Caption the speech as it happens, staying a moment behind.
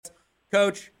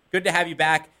Coach, good to have you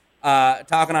back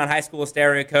talking on high school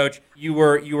hysteria, Coach. You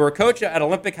were a coach at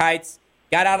Olympic Heights,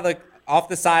 got off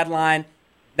the sideline.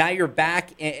 Now you're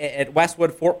back at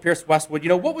Westwood, Fort Pierce Westwood.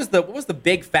 What was the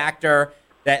big factor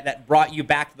that brought you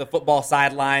back to the football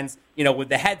sidelines? With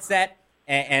the headset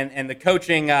and the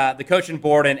coaching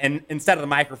board and instead of the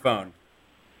microphone.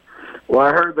 Well,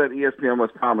 I heard that ESPN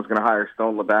West Palm was going to hire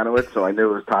Stone Labanowitz, so I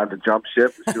knew it was time to jump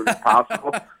ship as soon as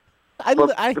possible.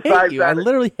 I hate you. I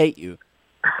literally hate you.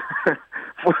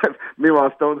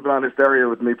 Meanwhile, Stone's been on hysteria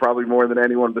with me probably more than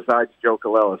anyone besides Joe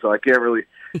Colella, so I can't really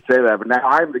say that. But now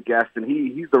I'm the guest, and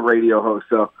he's the radio host,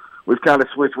 so we've kind of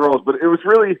switched roles. But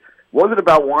it wasn't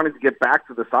about wanting to get back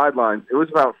to the sidelines. It was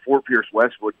about Fort Pierce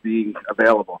Westwood being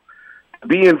available.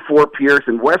 Being Fort Pierce,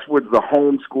 and Westwood's the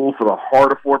home school for the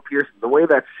heart of Fort Pierce, the way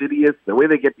that city is, the way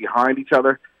they get behind each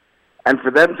other, and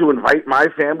for them to invite my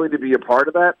family to be a part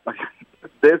of that,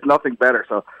 there's nothing better.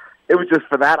 So it was just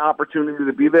for that opportunity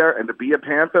to be there and to be a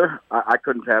Panther, I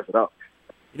couldn't pass it up.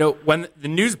 When the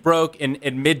news broke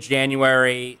in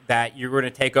mid-January that you were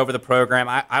going to take over the program,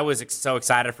 I was so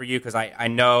excited for you because I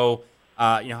know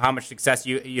how much success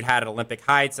you'd had at Olympic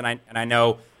Heights, and I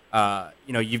know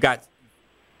you've got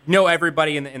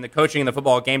everybody in the coaching and the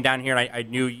football game down here, and I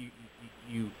knew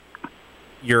you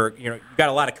got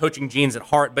a lot of coaching genes at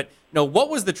heart. But what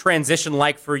was the transition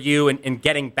like for you in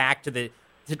getting back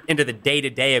into the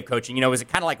day-to-day of coaching? Was it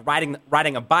kind of like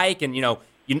riding a bike and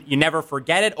you never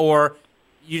forget it, or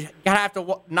you gotta have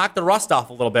to knock the rust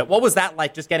off a little bit? What was that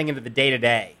like, just getting into the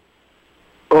day-to-day?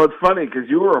 Well, it's funny because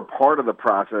you were a part of the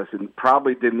process and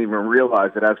probably didn't even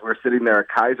realize it as we were sitting there at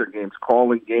Kaiser games,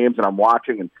 calling games, and I'm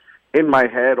watching and in my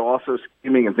head also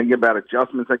scheming and thinking about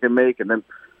adjustments I can make, and then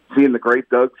seeing the great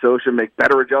Doug Sosha make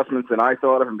better adjustments than I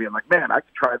thought of and being like, man, I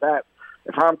could try that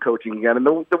if I'm coaching again. And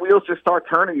the wheels just start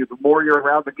turning the more you're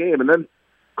around the game. And then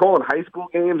calling high school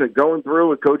games and going through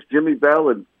with Coach Jimmy Bell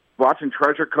and watching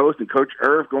Treasure Coast and Coach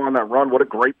Irv go on that run. What a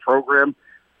great program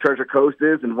Treasure Coast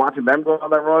is, and watching them go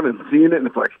on that run and seeing it. And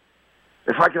it's like,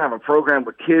 if I can have a program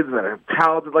with kids that are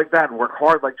talented like that and work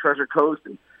hard like Treasure Coast,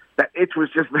 and that itch was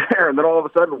just there. And then all of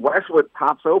a sudden Westwood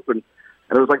pops open,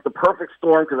 and it was like the perfect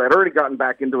storm because I'd already gotten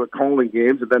back into it calling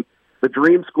games, and then the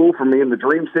dream school for me and the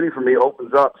dream city for me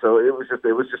opens up. So it was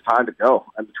just time to go.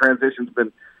 And the transition's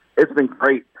been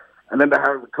great. And then to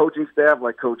have the coaching staff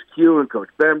like Coach Q and Coach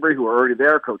Bembry, who are already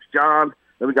there, Coach John.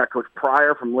 Then we got Coach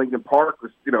Pryor from Lincoln Park.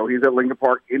 He's at Lincoln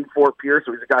Park in Fort Pierce,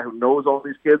 so he's a guy who knows all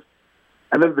these kids.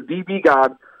 And then the DB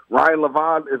god, Ryan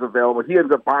Levant, is available. He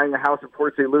ends up buying a house in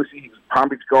Port St. Lucie. He's Palm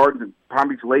Beach Gardens and Palm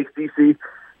Beach Lakes, D.C.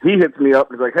 He hits me up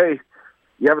and he's like, hey,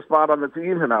 you have a spot on the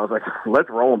team? And I was like, let's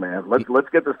roll, man. Let's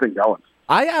get this thing going.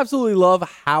 I absolutely love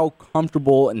how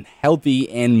comfortable and healthy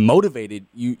and motivated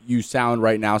you sound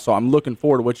right now, so I'm looking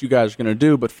forward to what you guys are going to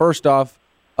do. But first off,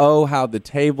 oh, how the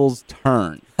tables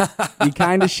turn. You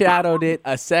kind of shadowed it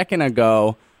a second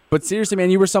ago. But seriously,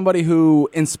 man, you were somebody who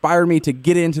inspired me to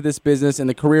get into this business and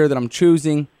the career that I'm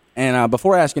choosing. And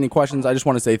before I ask any questions, I just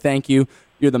want to say thank you.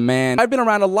 You're the man. I've been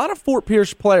around a lot of Fort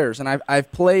Pierce players, and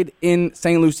I've played in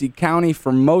St. Lucie County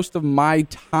for most of my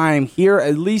time here,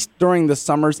 at least during the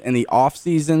summers and the off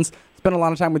seasons. Spent a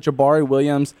lot of time with Jabari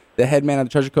Williams, the head man of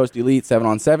the Treasure Coast Elite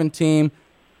 7-on-7 team.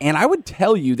 And I would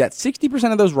tell you that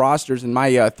 60% of those rosters in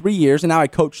my 3 years, and now I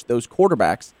coach those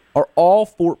quarterbacks, are all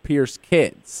Fort Pierce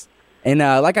kids. And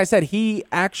like I said, he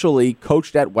actually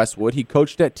coached at Westwood. He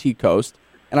coached at T-Coast.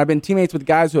 And I've been teammates with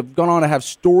guys who have gone on to have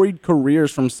storied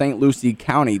careers from St. Lucie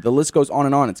County. The list goes on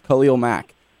and on. It's Khalil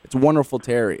Mack. It's Wonderful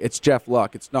Terry. It's Jeff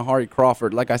Luck. It's Nahari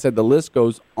Crawford. Like I said, the list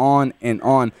goes on and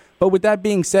on. But with that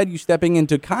being said, you stepping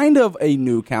into kind of a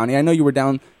new county. I know you were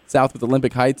down south with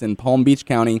Olympic Heights and Palm Beach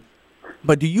County.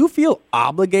 But do you feel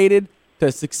obligated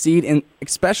to succeed, in,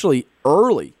 especially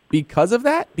early, because of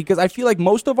that? Because I feel like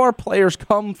most of our players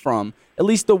come from, at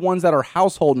least the ones that are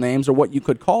household names or what you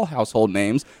could call household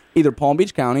names, either Palm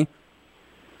Beach County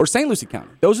or St. Lucie County.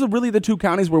 Those are really the two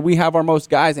counties where we have our most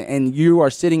guys, and you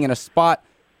are sitting in a spot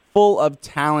full of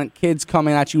talent, kids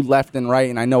coming at you left and right,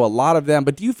 and I know a lot of them.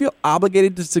 But do you feel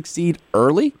obligated to succeed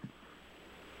early?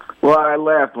 Well, I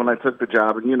laughed when I took the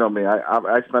job, and you know me.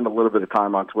 I spend a little bit of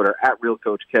time on Twitter, at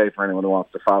RealCoachK, for anyone who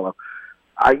wants to follow.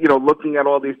 Looking at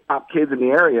all these top kids in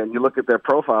the area, and you look at their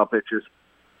profile pictures,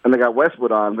 and they got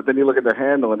Westwood on, but then you look at their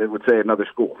handle, and it would say another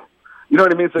school. You know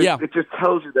what I mean? So yeah. It just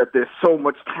tells you that there's so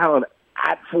much talent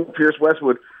at Fort Pierce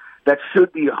Westwood that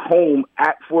should be home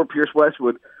at Fort Pierce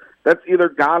Westwood that's either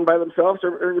gone by themselves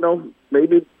or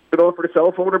maybe been offered a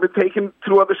cell phone or been taken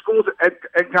to other schools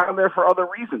and gone there for other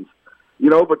reasons.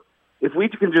 But if we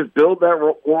can just build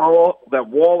that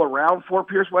wall around Fort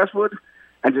Pierce Westwood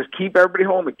and just keep everybody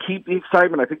home and keep the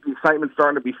excitement. I think the excitement's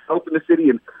starting to be felt in the city,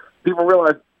 and people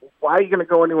realize, why are you going to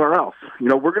go anywhere else?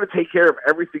 We're going to take care of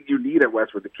everything you need at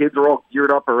Westwood. The kids are all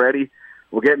geared up already.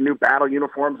 We're getting new battle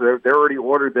uniforms. They're already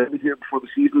ordered. They'll be here before the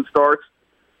season starts.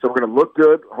 So we're going to look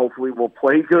good. Hopefully we'll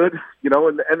play good,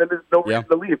 and then there's no reason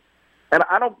to leave. And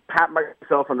I don't pat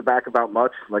myself on the back about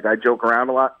much. Like, I joke around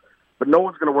a lot. But no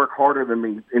one's going to work harder than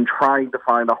me in trying to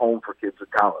find a home for kids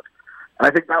at college. And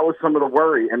I think that was some of the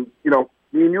worry. And,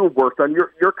 me and you have worked on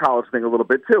your college thing a little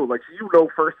bit too. Like, so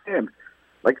firsthand.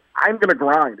 Like, I'm going to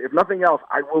grind. If nothing else,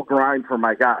 I will grind for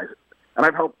my guys. And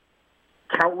I've helped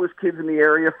countless kids in the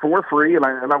area for free, and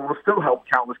I will still help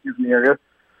countless kids in the area.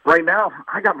 Right now,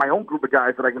 I got my own group of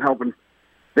guys that I can help, and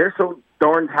they're so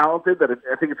darn talented that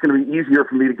I think it's going to be easier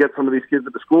for me to get some of these kids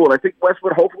at the school. And I think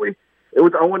Westwood, hopefully, it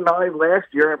was 0-9 last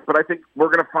year, but I think we're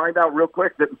going to find out real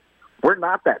quick that we're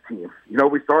not that team.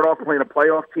 We start off playing a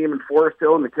playoff team in Forest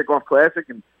Hill in the Kickoff Classic,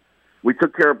 and we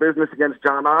took care of business against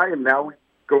John I, and now we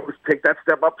go to take that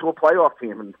step up to a playoff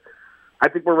team. And I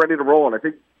think we're ready to roll, and I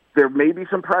think there may be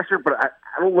some pressure, but I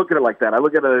don't look at it like that. I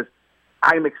look at it as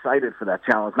I'm excited for that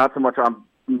challenge, not so much I'm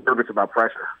nervous about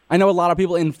pressure. I know a lot of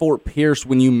people in Fort Pierce,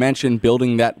 when you mentioned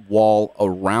building that wall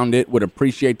around it, would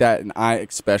appreciate that, and I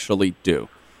especially do.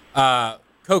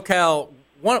 Kokell,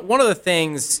 one of the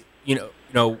things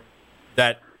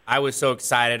that I was so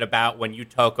excited about when you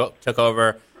took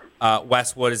over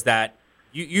Westwood is that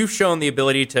you've shown the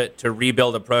ability to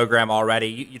rebuild a program already.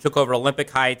 You took over Olympic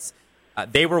Heights.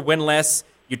 They were winless.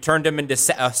 You turned them into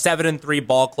a 7-3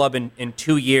 ball club in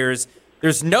 2 years.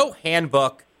 There's no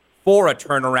handbook for a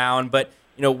turnaround, but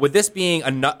with this being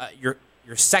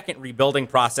your second rebuilding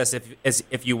process,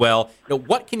 if you will,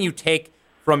 what can you take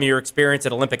from your experience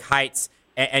at Olympic Heights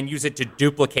and use it to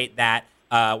duplicate that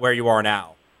where you are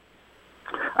now?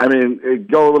 I mean,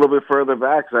 go a little bit further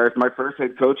back. My first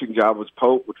head coaching job was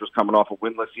Pope, which was coming off a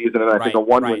winless season, and I think a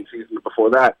one-win season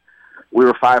before that. We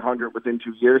were 500 within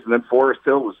 2 years, and then Forest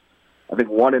Hill was, I think,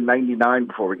 1-99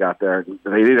 before we got there.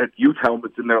 They had youth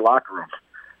helmets in their locker room.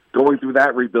 Going through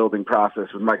that rebuilding process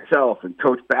with myself and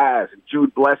Coach Baz and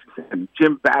Jude Blessington and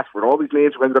Jim Bassford, all these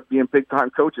names who ended up being big-time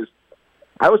coaches,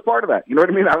 I was part of that. You know what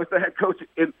I mean? I was the head coach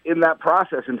in that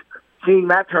process, and seeing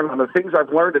that turn on, the things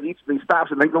I've learned at each of these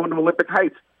stops, and then going to Olympic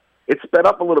Heights, it sped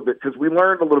up a little bit because we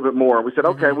learned a little bit more. We said,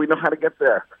 okay, we know how to get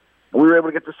there. And we were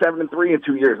able to get to 7-3 in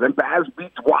 2 years. Then Baz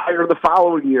beats Wire the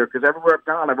following year because everywhere I've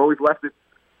gone, I've always left it,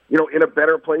 in a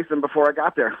better place than before I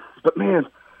got there. But, man,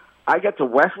 I get to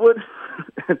Westwood,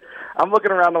 and I'm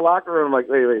looking around the locker room like,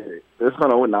 wait, this is not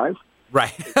 0-9?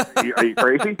 Right. Are you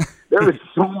crazy? There is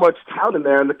so much talent in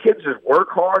there, and the kids just work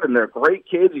hard, and they're great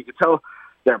kids. You can tell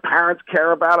their parents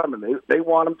care about them, and they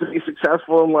want them to be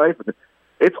successful in life.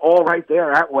 It's all right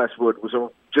there at Westwood.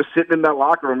 So just sitting in that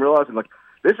locker room realizing, like,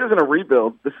 this isn't a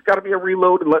rebuild. This has got to be a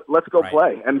reload, and let's go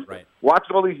play. And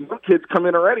watching all these young kids come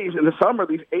in already in the summer,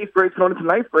 these 8th grades going into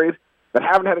 9th grade that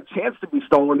haven't had a chance to be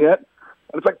stolen yet.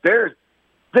 And it's like, there's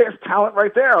talent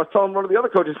right there. I was telling one of the other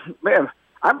coaches, man,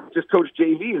 I'm just coach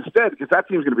JV instead because that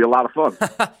team's going to be a lot of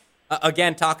fun.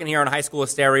 Again, talking here on High School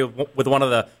Hysteria with one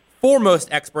of the foremost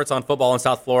experts on football in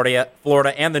South Florida,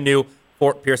 and the new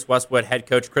Fort Pierce Westwood head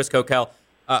coach, Chris Kokell.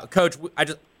 Coach, I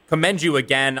just commend you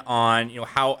again on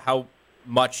how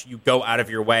much you go out of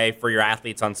your way for your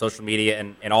athletes on social media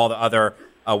and all the other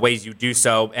ways you do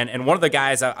so. And one of the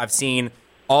guys I've seen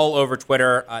all over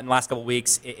Twitter in the last couple of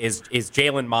weeks is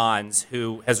Jalen Mons,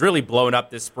 who has really blown up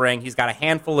this spring. He's got a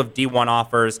handful of D1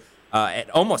 offers. And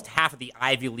almost half of the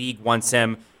Ivy League wants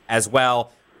him as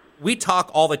well. We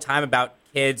talk all the time about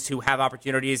kids who have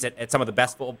opportunities at some of the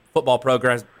best football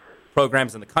programs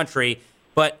in the country,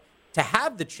 but to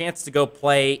have the chance to go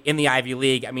play in the Ivy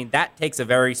League, I mean, that takes a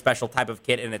very special type of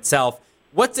kid in itself.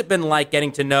 What's it been like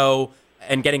getting to know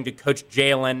and getting to coach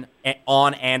Jalen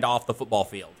on and off the football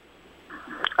field?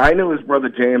 I knew his brother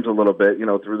James a little bit,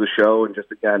 through the show, and just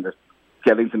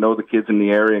getting to know the kids in the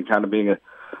area and kind of being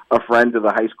a friend to the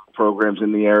high school programs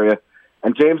in the area.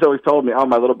 And James always told me,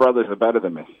 my little brothers are better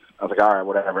than me. I was like, all right,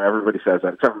 whatever. Everybody says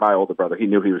that, except for my older brother. He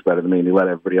knew he was better than me, and he let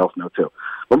everybody else know too.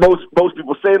 But most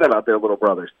people say that about their little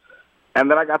brothers. And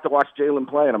then I got to watch Jalen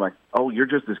play, and I'm like, oh, you're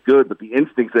just as good. But the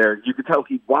instincts there, you could tell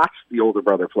he watched the older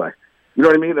brother play. You know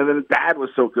what I mean? And then his dad was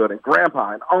so good, and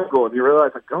grandpa and uncle, and you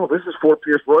realize, like, oh, this is Fort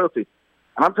Pierce royalty.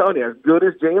 And I'm telling you, as good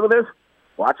as Jalen is,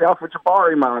 watch out for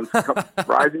Jabari Mons,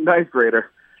 rising 9th grader.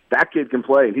 That kid can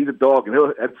play, and he's a dog, and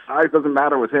size doesn't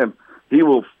matter with him. He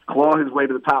will claw his way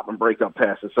to the top and break up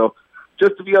passes. So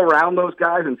just to be around those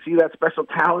guys and see that special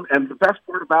talent, and the best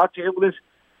part about Jalen is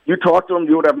you talk to him,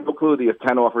 you would have no clue that he has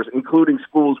 10 offers, including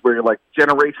schools where you're like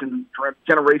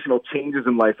generational changes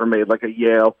in life are made, like a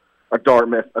Yale a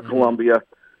Dartmouth, a Columbia.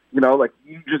 You know, like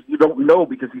you don't know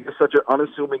because he's just such an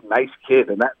unassuming, nice kid,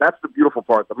 and that's the beautiful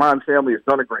part. The Mon family has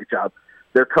done a great job.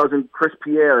 Their cousin Chris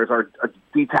Pierre is our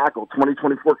D tackle,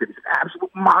 2024 kid. He's an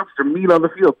absolute monster, meat on the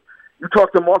field. You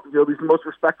talk to him off the field, he's the most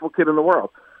respectful kid in the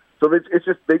world. So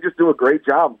they just do a great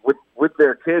job with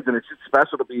their kids, and it's just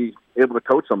special to be able to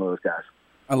coach some of those guys.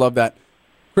 I love that.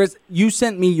 Chris, you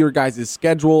sent me your guys'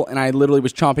 schedule, and I literally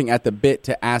was chomping at the bit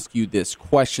to ask you this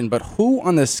question, but who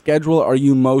on the schedule are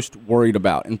you most worried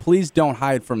about? And please don't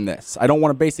hide from this. I don't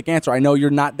want a basic answer. I know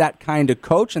you're not that kind of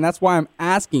coach, and that's why I'm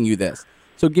asking you this.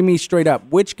 So give me straight up,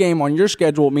 which game on your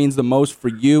schedule means the most for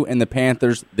you and the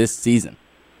Panthers this season?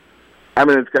 I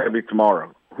mean, it's got to be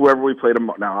tomorrow. Whoever we play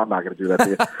tomorrow. No, I'm not going to do that to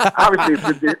you.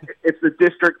 Obviously, it's the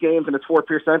district games, and it's Fort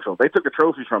Pierce Central. They took a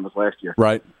trophy from us last year.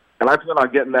 Right. And I plan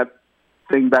on getting that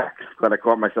thing back that I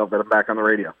caught myself that I'm back on the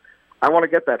radio. I want to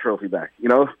get that trophy back. You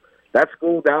know, that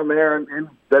school down there and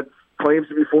that claims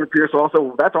to be Fort Pierce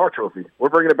also, that's our trophy. We're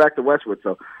bringing it back to Westwood.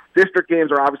 So district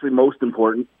games are obviously most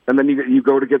important, and then you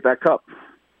go to get that cup.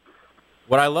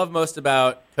 What I love most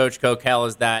about Coach Kokell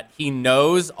is that he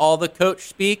knows all the coach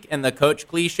speak and the coach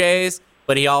cliches,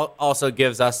 but he also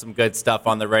gives us some good stuff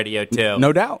on the radio, too.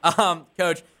 No doubt.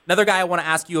 Coach, another guy I want to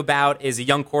ask you about is a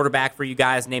young quarterback for you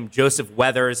guys named Joseph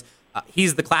Weathers.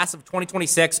 He's the class of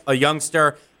 2026, a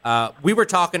youngster. We were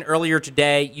talking earlier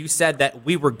today. You said that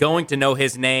we were going to know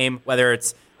his name, whether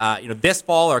it's this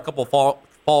fall or a couple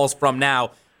falls from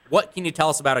now. What can you tell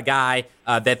us about a guy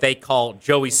that they call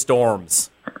Joey Storms?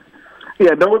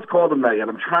 Yeah, no one's called him that yet.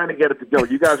 I'm trying to get it to go.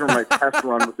 You guys are my test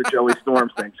run with the Joey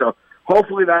Storms thing. So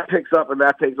hopefully that picks up and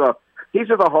that takes off. He's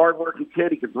just a hard-working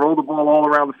kid. He can throw the ball all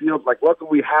around the field. Like, luckily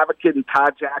we have a kid in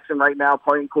Todd Jackson right now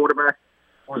playing quarterback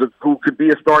who could be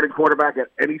a starting quarterback at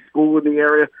any school in the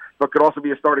area, but could also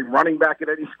be a starting running back at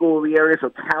any school in the area. So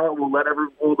talent will let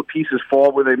all the pieces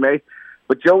fall where they may.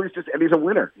 But Joey's and he's a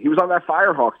winner. He was on that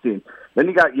Firehawks team. Then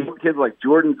you got young kids like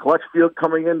Jordan Clutchfield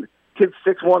coming in. Kid's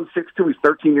 6'1", 6'2". He's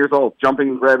 13 years old, jumping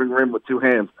and grabbing rim with two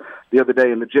hands the other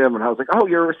day in the gym. And I was like, oh,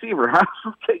 you're a receiver, huh?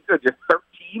 Okay, good. You're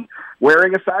 13,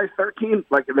 wearing a size 13.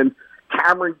 And then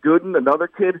Cameron Gooden, another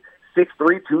kid, 6'3",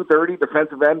 230,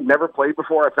 defensive end, never played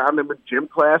before. I found him in gym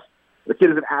class. The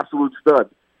kid is an absolute stud.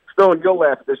 Stone, you'll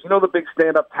laugh at this. You know the big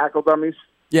stand-up tackle dummies?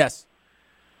 Yes.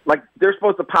 Like, they're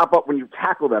supposed to pop up when you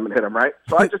tackle them and hit them, right?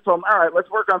 So I just told him, all right, let's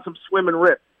work on some swim and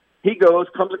rip. He goes,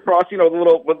 comes across, the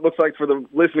little, what looks like for the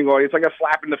listening audience, like a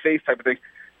slap in the face type of thing.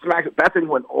 Smacks it. That thing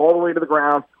went all the way to the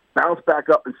ground, bounced back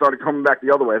up, and started coming back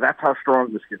the other way. That's how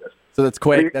strong this kid is. So that's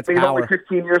quick. That's he's power. He's only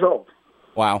 15 years old.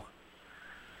 Wow.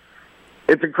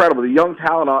 It's incredible. The young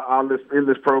talent in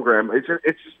this program, it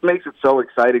just makes it so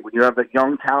exciting when you have that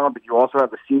young talent, but you also have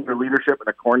the senior leadership and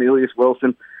a Cornelius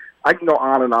Wilson. I can go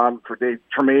on and on for days.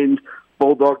 Tremaine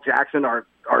Bulldog Jackson, our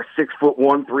 6'1",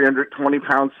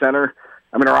 320-pound center.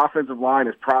 I mean, our offensive line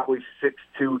is probably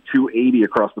 6'2", 280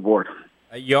 across the board.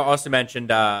 You also mentioned,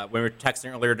 when we were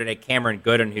texting earlier today, Cameron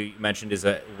Gooden, who you mentioned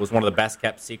was one of the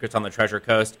best-kept secrets on the Treasure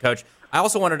Coast. Coach, I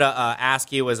also wanted to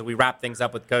ask you, as we wrap things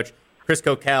up with Coach Chris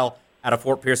Kokell out of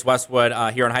Fort Pierce Westwood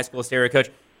here in high school stereo. Coach,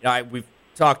 we've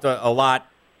talked a lot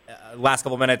last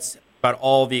couple minutes about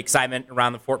all the excitement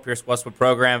around the Fort Pierce Westwood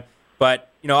program. But,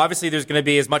 obviously there's going to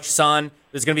be as much sun.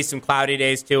 There's going to be some cloudy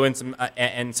days, too,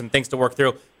 and some things to work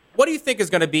through. What do you think is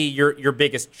going to be your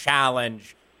biggest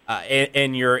challenge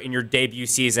in your debut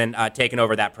season taking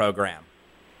over that program?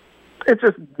 It's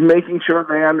just making sure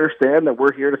they understand that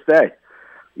we're here to stay.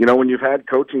 When you've had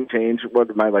coaching change, what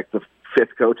am I, like the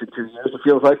fifth coach in 2 years, it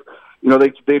feels like?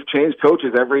 They've changed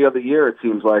coaches every other year, it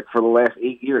seems like, for the last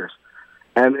 8 years.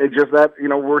 And it's just that,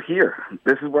 we're here.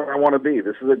 This is where I want to be.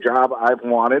 This is a job I've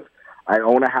wanted. I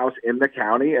own a house in the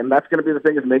county, and that's going to be the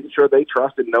thing, is making sure they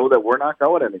trust and know that we're not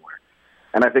going anywhere.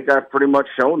 And I think I've pretty much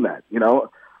shown that.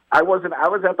 I was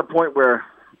at the point where,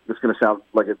 this is going to sound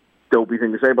like a dopey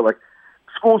thing to say, but like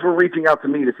schools were reaching out to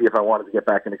me to see if I wanted to get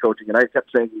back into coaching, and I kept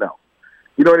saying no.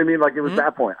 You know what I mean? Like, it was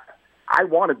that point. I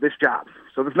wanted this job.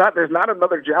 So there's not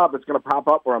another job that's going to pop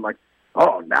up where I'm like,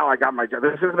 oh, now I got my job.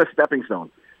 This isn't a stepping stone.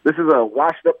 This is a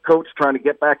washed-up coach trying to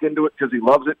get back into it because he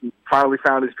loves it and finally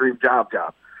found his dream job.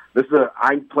 This is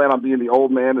I plan on being the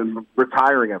old man and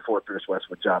retiring at Fort Pierce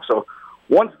Westwood job. So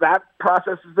once that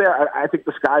process is there, I think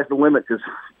the sky's the limit because,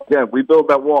 again, we build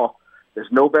that wall.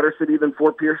 There's no better city than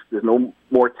Fort Pierce. There's no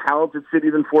more talented city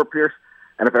than Fort Pierce.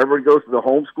 And if everybody goes to the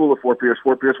home school of Fort Pierce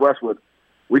Westwood,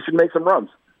 we should make some runs.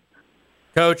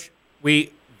 Coach,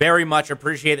 we very much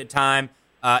appreciate the time.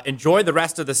 Enjoy the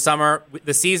rest of the summer.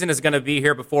 The season is going to be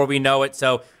here before we know it,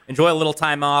 so enjoy a little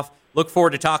time off. Look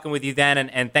forward to talking with you then,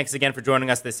 and thanks again for joining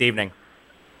us this evening.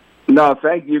 No,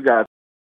 thank you, guys.